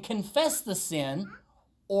and confess the sin,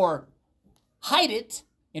 or hide it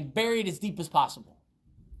and bury it as deep as possible.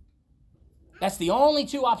 That's the only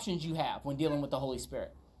two options you have when dealing with the Holy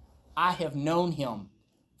Spirit. I have known Him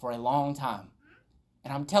for a long time,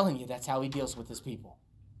 and I'm telling you, that's how He deals with His people.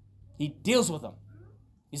 He deals with them.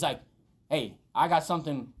 He's like, hey, I got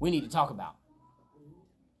something we need to talk about.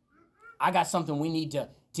 I got something we need to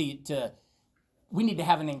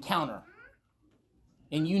have an encounter.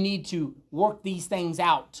 And you need to work these things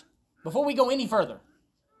out before we go any further.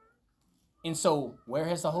 And so, where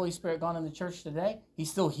has the Holy Spirit gone in the church today? He's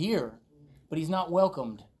still here, but He's not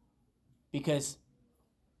welcomed because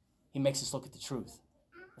He makes us look at the truth.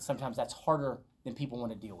 And sometimes that's harder than people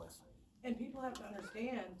want to deal with. And people have to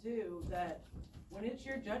understand, too, that when it's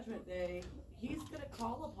your judgment day, He's going to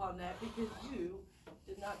call upon that because you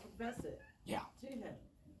did not confess it to Him.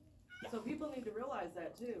 Yeah. So people need to realize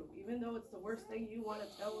that, too. Even though it's the worst thing you want to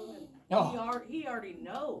tell Him, and he already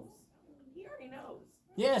knows. He already knows.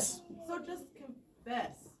 Yes. So just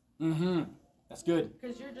confess. Mm-hmm. That's good.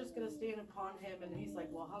 Because you're just going to stand upon Him, and He's like,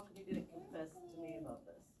 well, how come you didn't confess to me about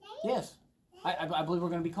this? Yes. I believe we're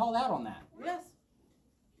going to be called out on that. Yes.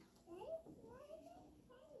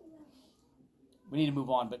 We need to move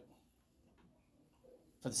on, but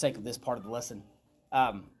for the sake of this part of the lesson,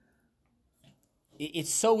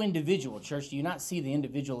 it's so individual, church. Do you not see the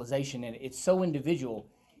individualization in it? It's so individual.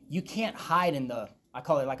 You can't hide in the, I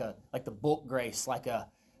call it like the bulk grace, I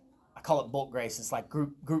call it bulk grace. It's like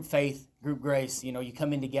group faith, group grace. You know, you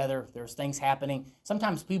come in together, there's things happening.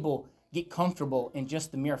 Sometimes people get comfortable in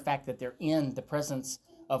just the mere fact that they're in the presence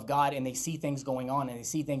of God and they see things going on and they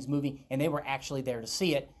see things moving and they were actually there to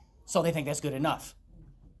see it, so they think that's good enough.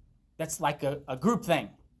 That's like a group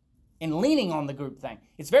thing. And leaning on the group thing,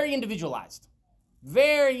 it's very individualized.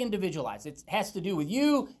 Very individualized. It has to do with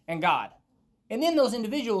you and God. And then those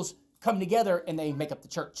individuals come together and they make up the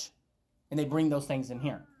church. And they bring those things in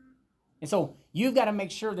here. And so you've got to make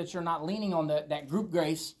sure that you're not leaning on that group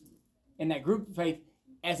grace and that group faith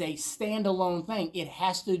as a standalone thing. It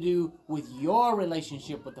has to do with your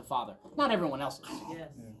relationship with the Father. Not everyone else's. Yes,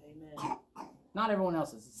 amen. Not everyone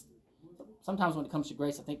else's. Sometimes when it comes to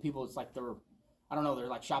grace, I think people, it's like they're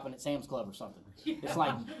like shopping at Sam's Club or something. It's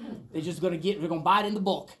like they're just going to buy it in the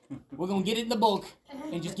bulk. We're going to get it in the bulk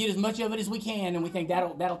and just get as much of it as we can, and we think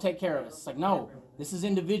that'll take care of us. It's like, no, this is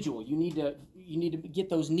individual. You need to get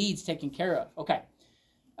those needs taken care of. Okay.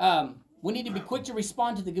 We need to be quick to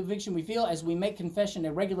respond to the conviction we feel as we make confession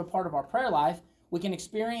a regular part of our prayer life. We can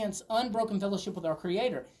experience unbroken fellowship with our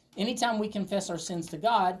Creator. Anytime we confess our sins to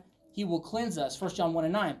God, He will cleanse us. 1 John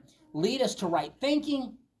 1:9. Lead us to right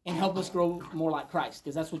thinking and help us grow more like Christ,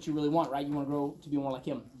 because that's what you really want, right? You want to grow to be more like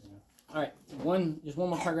Him. All right, just one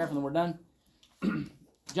more paragraph and then we're done.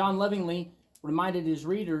 John lovingly reminded his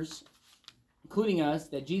readers, including us,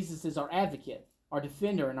 that Jesus is our advocate, our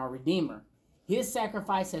defender, and our redeemer. His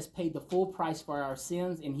sacrifice has paid the full price for our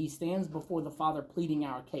sins, and He stands before the Father pleading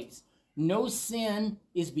our case. No sin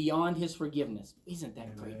is beyond His forgiveness. Isn't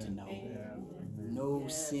that great to know? No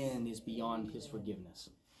sin is beyond His forgiveness.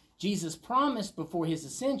 Jesus promised before His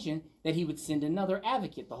ascension that He would send another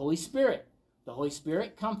advocate, the Holy Spirit. The Holy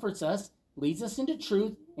Spirit comforts us, leads us into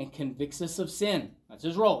truth, and convicts us of sin. That's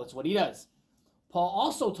His role. That's what He does. Paul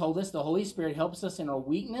also told us the Holy Spirit helps us in our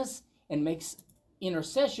weakness and makes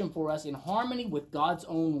intercession for us in harmony with God's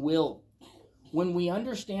own will. When we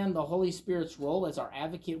understand the Holy Spirit's role as our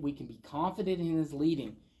advocate, we can be confident in His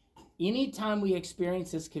leading. Anytime we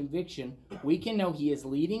experience His conviction, we can know He is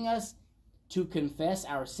leading us to confess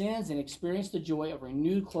our sins and experience the joy of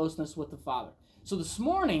renewed closeness with the Father. So this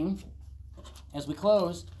morning, as we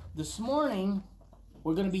close,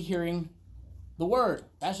 we're going to be hearing the Word.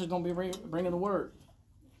 Pastor's going to be bringing the Word.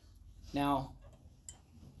 Now,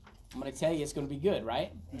 I'm going to tell you it's going to be good,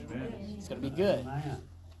 right? Amen. It's going to be good.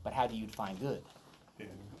 But how do you define good? Do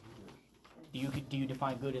you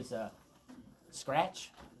define good as a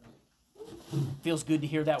scratch? Feels good to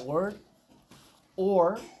hear that word?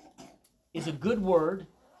 Or is a good word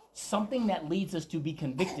something that leads us to be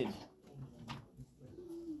convicted?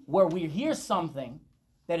 Where we hear something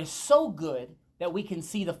that is so good that we can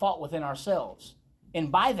see the fault within ourselves.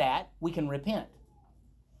 And by that, we can repent.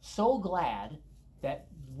 So glad that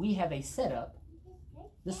we have a setup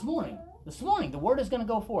this morning. This morning, the word is going to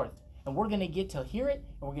go forth. And we're going to get to hear it,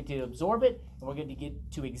 and we're going to get to absorb it, and we're going to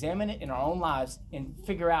get to examine it in our own lives and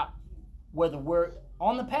figure out whether we're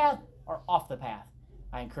on the path or off the path.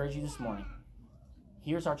 I encourage you this morning,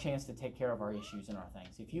 here's our chance to take care of our issues and our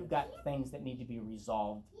things. If you've got things that need to be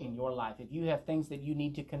resolved in your life, if you have things that you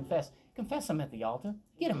need to confess them at the altar.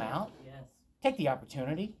 Get them out. Yes. Take the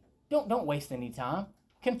opportunity. Don't waste any time.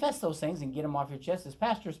 Confess those things and get them off your chest. As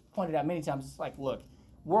pastors pointed out many times, it's like, look,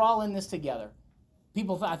 we're all in this together.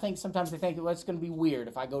 People, I think sometimes they think, well, it's going to be weird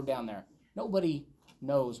if I go down there. Nobody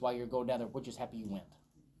knows why you're going down there. We're just happy you went.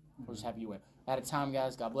 We're just happy you went. Out of time,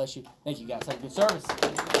 guys. God bless you. Thank you, guys. Have a good service.